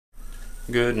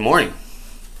Good morning.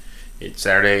 It's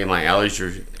Saturday and my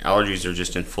allergies are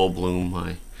just in full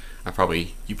bloom.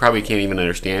 You probably can't even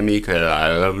understand me because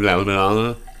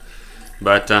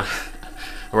but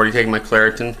I've already taken my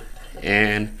Claritin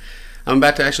and I'm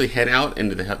about to actually head out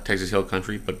into the Texas Hill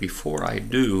Country. But before I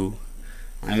do,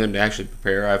 I'm going to actually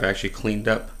prepare. I've actually cleaned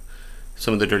up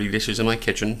some of the dirty dishes in my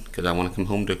kitchen because I want to come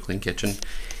home to a clean kitchen,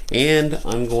 and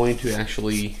I'm going to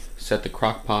actually set the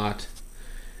crock pot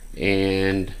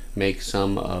and make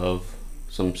some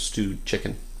stewed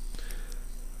chicken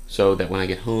so that when I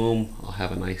get home I'll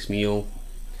have a nice meal,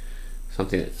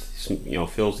 something that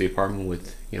fills the apartment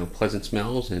with pleasant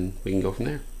smells, and we can go from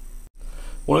there.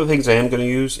 One of the things I am going to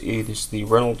use is the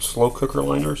Reynolds slow cooker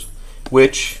liners,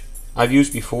 which I've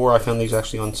used before. I found these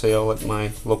actually on sale at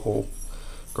my local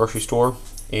grocery store,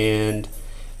 and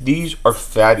these are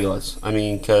fabulous. I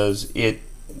mean, because it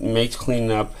makes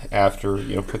cleaning up after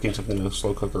cooking something in a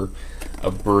slow cooker a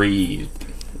breeze.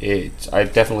 I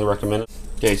definitely recommend it.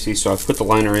 Okay, see, so I've put the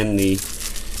liner in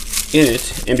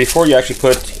it, and before you actually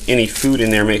put any food in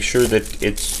there, make sure that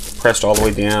it's pressed all the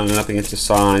way down and up against the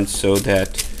sides so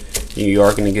that you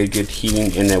are going to get good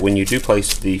heating, and that when you do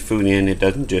place the food in, it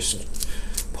doesn't just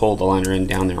pull the liner in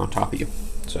down there on top of you.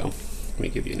 So let me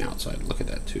give you an outside look at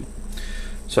that too.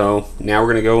 So now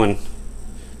we're going to go and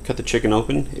cut the chicken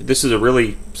open. This is a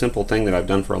really simple thing that I've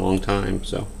done for a long time,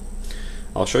 so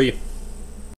I'll show you.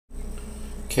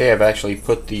 Okay, I've actually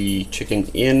put the chicken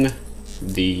in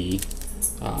the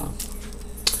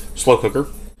slow cooker.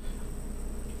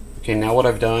 Okay, now what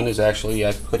I've done is actually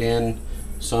I've put in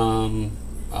some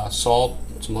salt,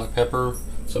 some black pepper,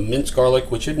 some minced garlic,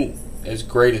 which isn't as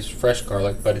great as fresh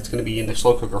garlic, but it's going to be in the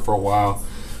slow cooker for a while,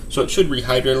 so it should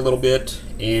rehydrate a little bit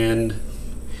and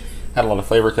add a lot of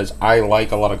flavor, because I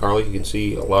like a lot of garlic. You can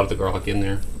see a lot of the garlic in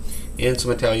there, and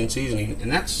some Italian seasoning, and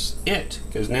that's it.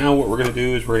 Because now what we're going to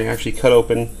do is we're going to actually cut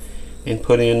open and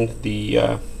put in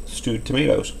the stewed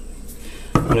tomatoes.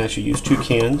 I'm going to actually use 2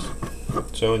 cans.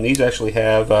 So, and these actually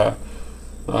have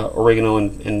oregano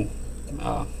and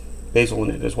basil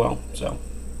in it as well. So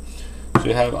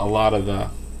you have a lot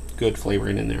of good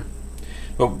flavoring in there.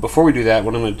 But before we do that,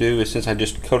 what I'm going to do is, since I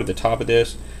just coated the top of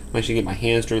this, I'm actually get my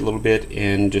hands dirty a little bit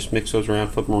and just mix those around,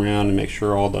 flip them around, and make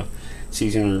sure all the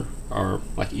seasoning are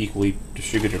like equally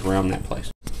distributed around that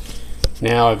place.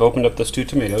 Now I've opened up those 2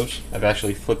 tomatoes. I've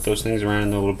actually flipped those things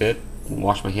around a little bit and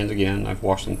washed my hands again. I've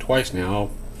washed them twice now.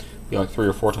 I'll be like 3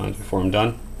 or 4 times before I'm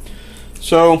done.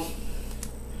 So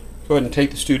go ahead and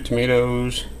take the stewed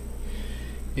tomatoes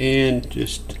and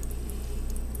just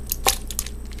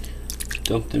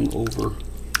dump them over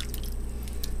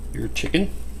your chicken.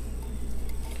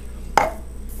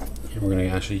 And we're going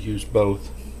to actually use both.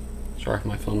 Sorry if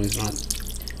my film is not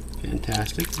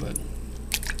fantastic, but I'm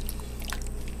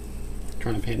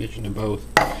trying to pay attention to both.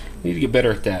 Need to get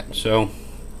better at that. So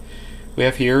we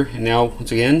have here, and now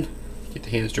once again, get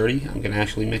the hands dirty. I'm going to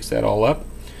actually mix that all up,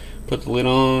 put the lid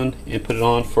on, and put it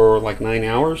on for like 9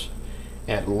 hours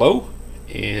at low,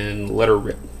 and let her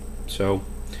rip. So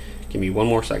give me 1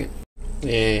 more second.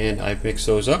 And I've mixed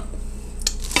those up.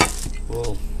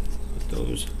 We'll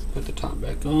put the top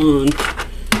back on.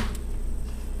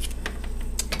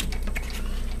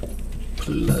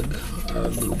 Plug our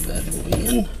little bad boy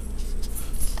in.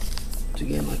 So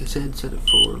again, like I said, set it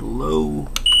for low.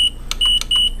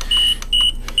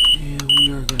 And we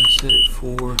are going to set it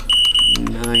for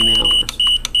 9 hours.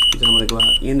 Because I'm going to go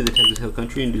out into the Texas Hill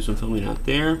Country and do some filming out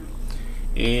there.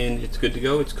 And it's good to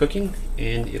go. It's cooking,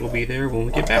 and it'll be there when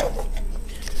we get back.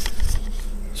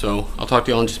 So I'll talk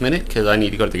to y'all in just a minute, because I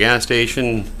need to go to the gas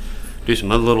station, do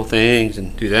some other little things,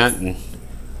 and do that, and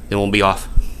then we'll be off.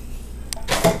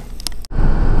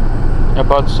 I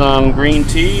bought some green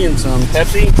tea and some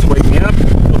Pepsi to wake me up,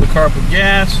 fill the car up with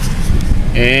gas,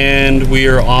 and we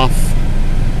are off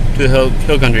to the Hill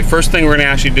Country. First thing we're going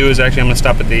to actually do is I'm going to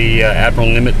stop at the Admiral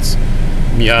Nimitz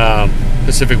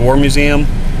Pacific War Museum,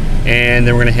 and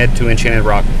then we're going to head to Enchanted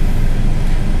Rock.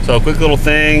 So a quick little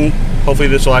thing. Hopefully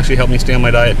this will actually help me stay on my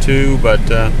diet too, but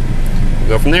we'll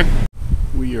go from there.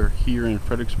 We are here in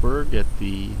Fredricksburg at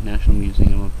the National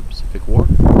Museum of the Pacific War.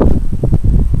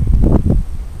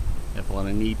 Have a lot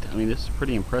of neat, I mean, this is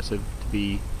pretty impressive to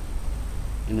be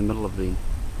in the middle of the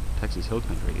Texas Hill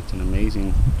Country. It's an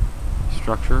amazing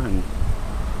structure and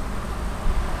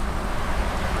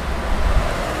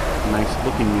a nice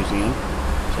looking museum.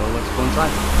 So let's go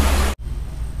inside.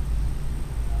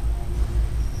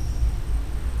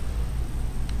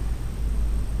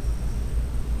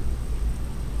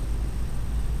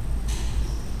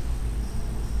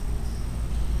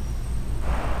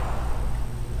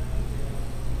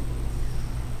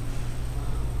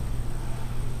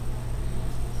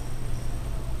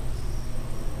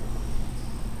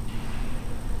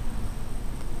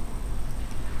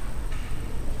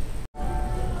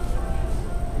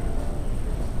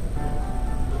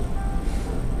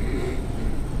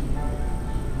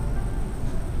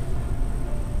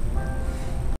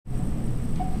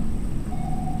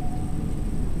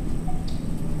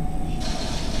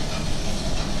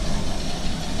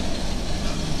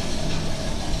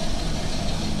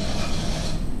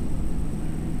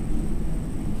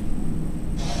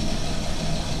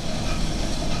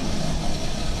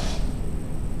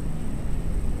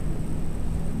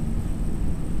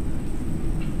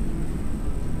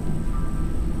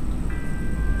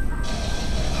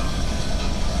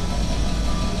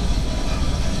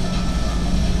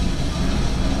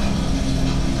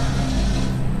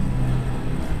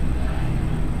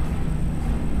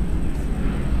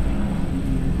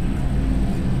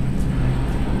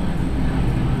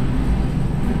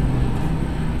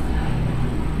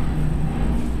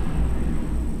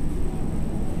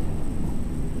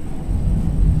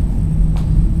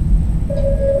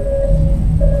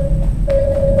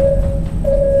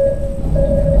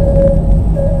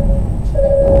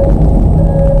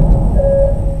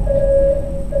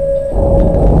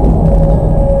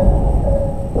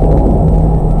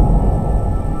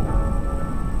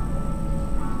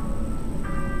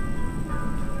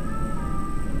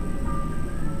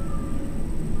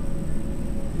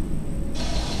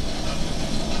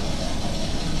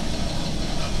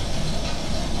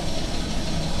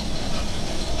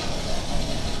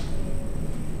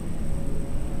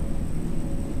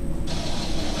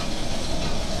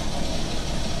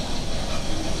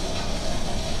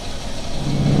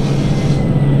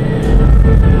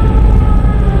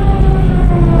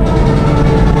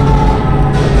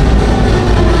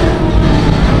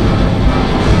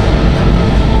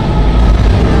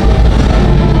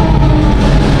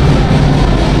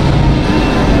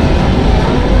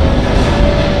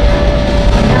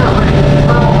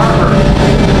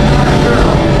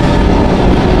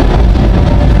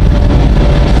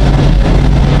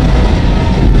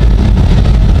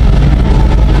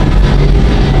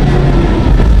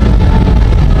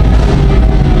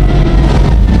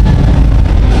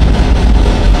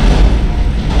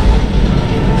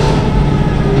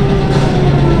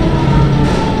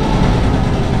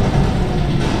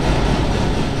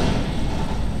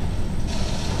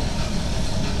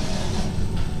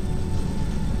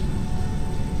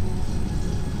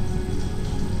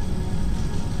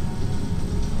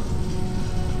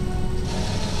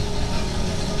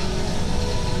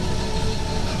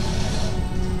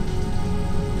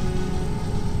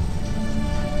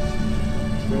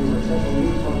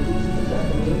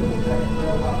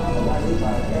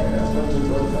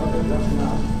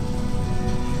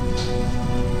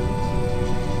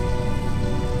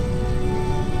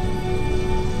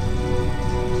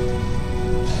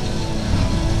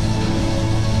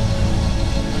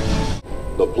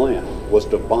 The plan was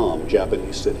to bomb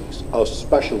Japanese cities,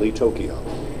 especially Tokyo,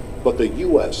 but the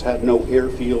U.S. had no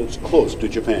airfields close to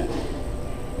Japan.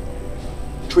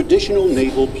 Traditional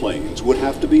naval planes would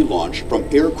have to be launched from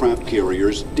aircraft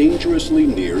carriers dangerously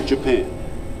near Japan.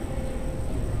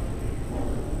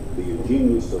 The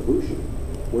ingenious solution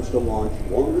was to launch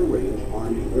longer-range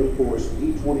Army Air Force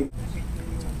B-20.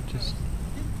 Just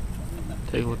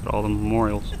take a look at all the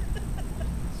memorials.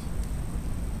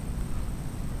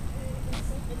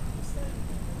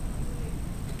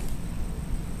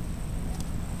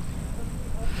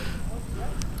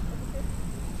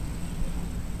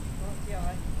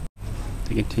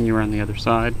 To continue around the other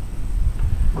side.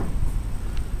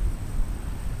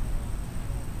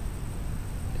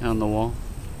 Down the wall.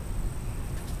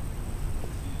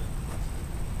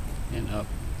 And up.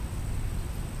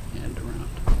 And around.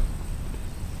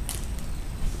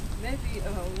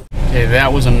 Okay,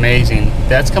 that was amazing.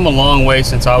 That's come a long way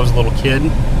since I was a little kid.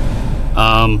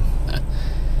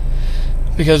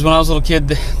 Because when I was a little kid,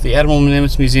 the Admiral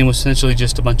Nimitz Museum was essentially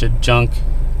just a bunch of junk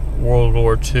World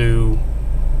War II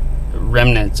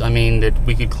remnants. I mean, that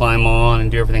we could climb on and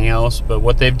do everything else, but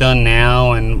what they've done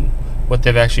now and what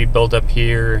they've actually built up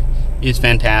here is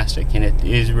fantastic, and it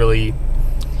is really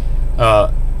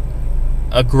a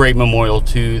great memorial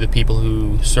to the people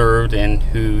who served and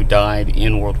who died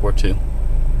in World War II.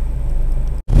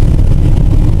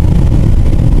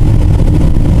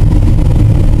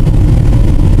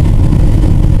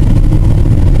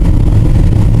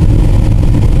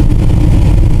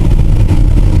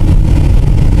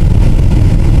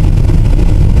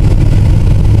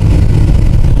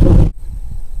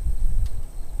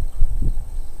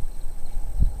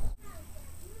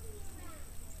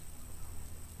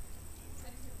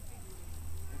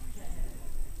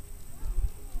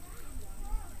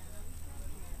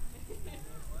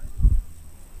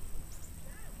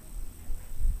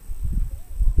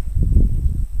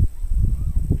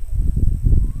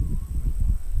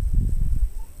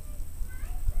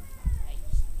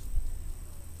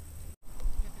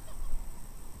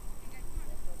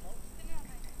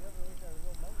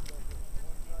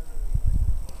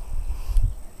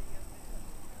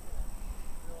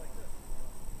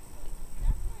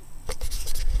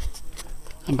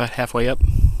 I'm about halfway up.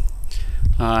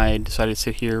 I decided to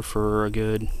sit here for a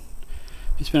good,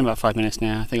 it's been about 5 minutes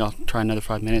now. I think I'll try another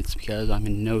 5 minutes because I'm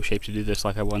in no shape to do this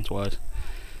like I once was.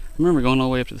 I remember going all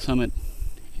the way up to the summit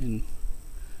in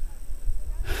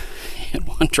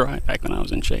one try back when I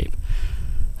was in shape.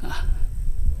 I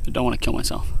don't want to kill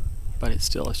myself, but it's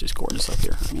just gorgeous up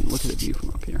here. I mean, look at the view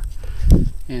from up here.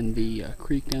 And the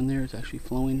creek down there is actually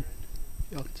flowing.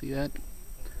 Y'all can see that.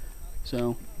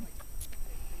 So,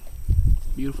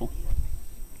 beautiful.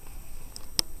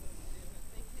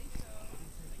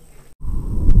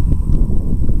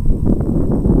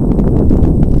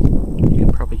 You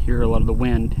can probably hear a lot of the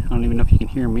wind. I don't even know if you can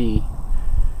hear me,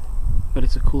 but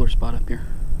it's a cooler spot up here.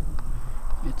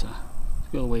 It's a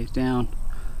little ways down.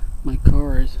 My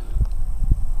car is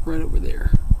right over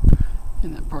there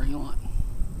in that parking lot.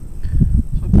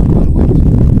 So I've got a lot of ways.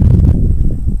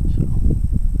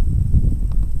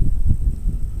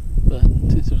 But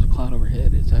since there's a cloud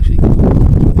overhead, it's actually going to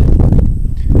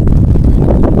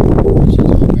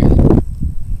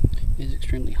it is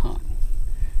extremely hot.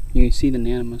 You can see the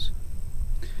nanimas.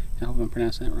 I hope I'm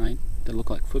pronouncing that right. They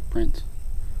look like footprints,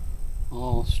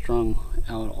 all strung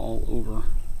out all over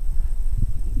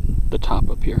the top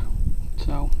up here.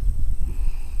 So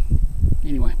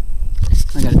anyway,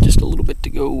 I got just a little bit to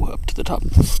go up to the top.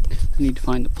 I need to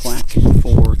find the plaque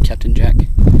for Captain Jack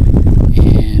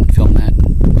and film that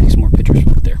and take some more pictures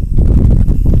from up there.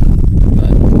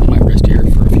 But I might rest here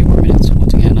for a few more minutes.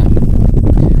 Once again, I'm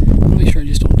really sure I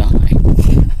just don't die.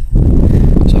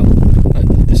 So, but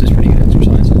this is pretty good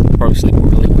exercise. I'll probably sleep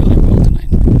really well tonight.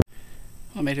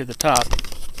 I made it to the top.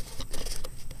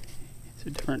 It's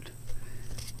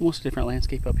almost a different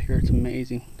landscape up here. It's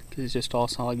amazing because it's just all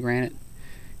solid granite.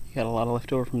 You got a lot of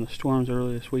leftover from the storms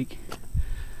earlier this week.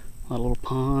 A lot of little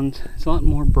ponds. It's a lot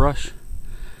more brush.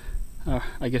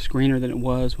 I guess greener than it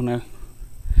was when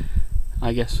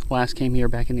I guess last came here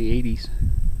back in the 80s.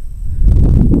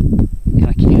 And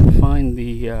I can't find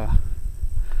the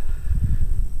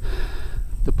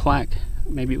plaque.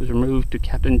 Maybe it was removed to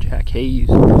Captain Jack Hayes,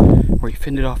 where he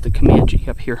fended off the Comanche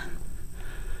up here.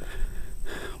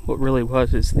 What really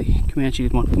was is the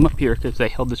Comanches wanted to come up here because they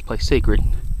held this place sacred,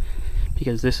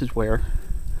 because this is where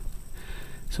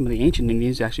some of the ancient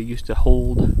Indians actually used to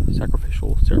hold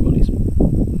sacrificial ceremonies.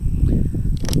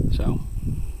 So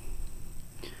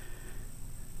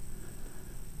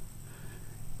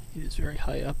it is very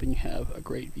high up, and you have a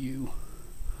great view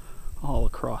all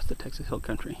across the Texas Hill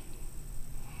Country.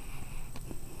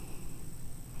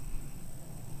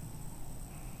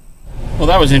 Well,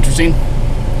 that was interesting.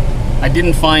 I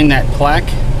didn't find that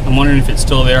plaque. I'm wondering if it's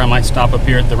still there. I might stop up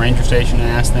here at the ranger station and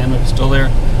ask them if it's still there.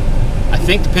 I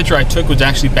think the picture I took was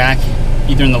actually back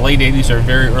either in the late 80s or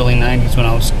very early 90s when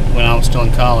I was still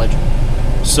in college.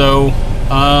 So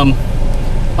I'll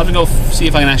have to go see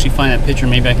if I can actually find that picture.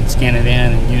 Maybe I can scan it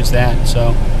in and use that.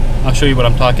 So I'll show you what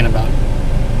I'm talking about.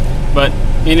 But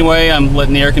anyway, I'm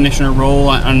letting the air conditioner roll.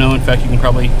 I don't know. In fact,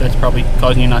 that's probably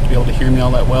causing you not to be able to hear me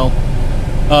all that well.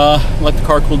 Let the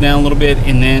car cool down a little bit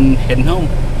and then heading home.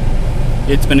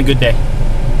 It's been a good day.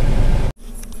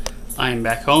 I am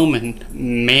back home, and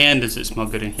man, does it smell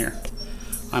good in here.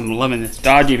 I'm loving this.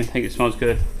 Dodge even think it smells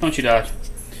good. Don't you, Dodge?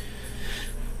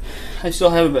 I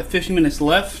still have about 50 minutes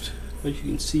left, but you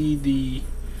can see the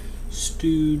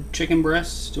stewed chicken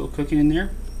breasts still cooking in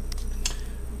there.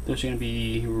 Those are going to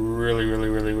be really, really,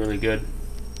 really, really good.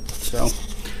 So,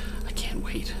 I can't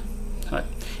wait. But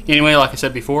anyway, like I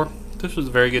said before, this was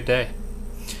a very good day.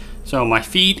 So my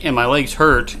feet and my legs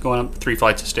hurt going up 3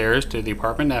 flights of stairs to the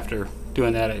apartment after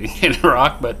doing that at Enchanted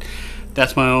Rock, but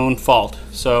that's my own fault.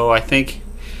 So I think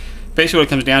basically what it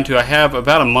comes down to, I have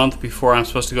about a month before I'm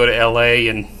supposed to go to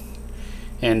LA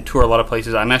and tour a lot of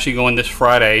places. I'm actually going this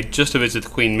Friday just to visit the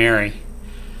Queen Mary.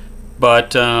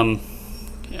 But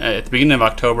at the beginning of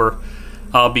October,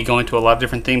 I'll be going to a lot of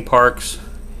different theme parks,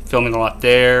 filming a lot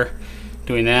there,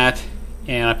 doing that,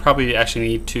 and I probably actually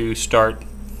need to start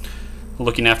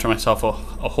looking after myself a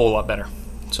whole lot better.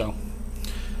 So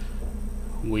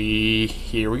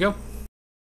here we go.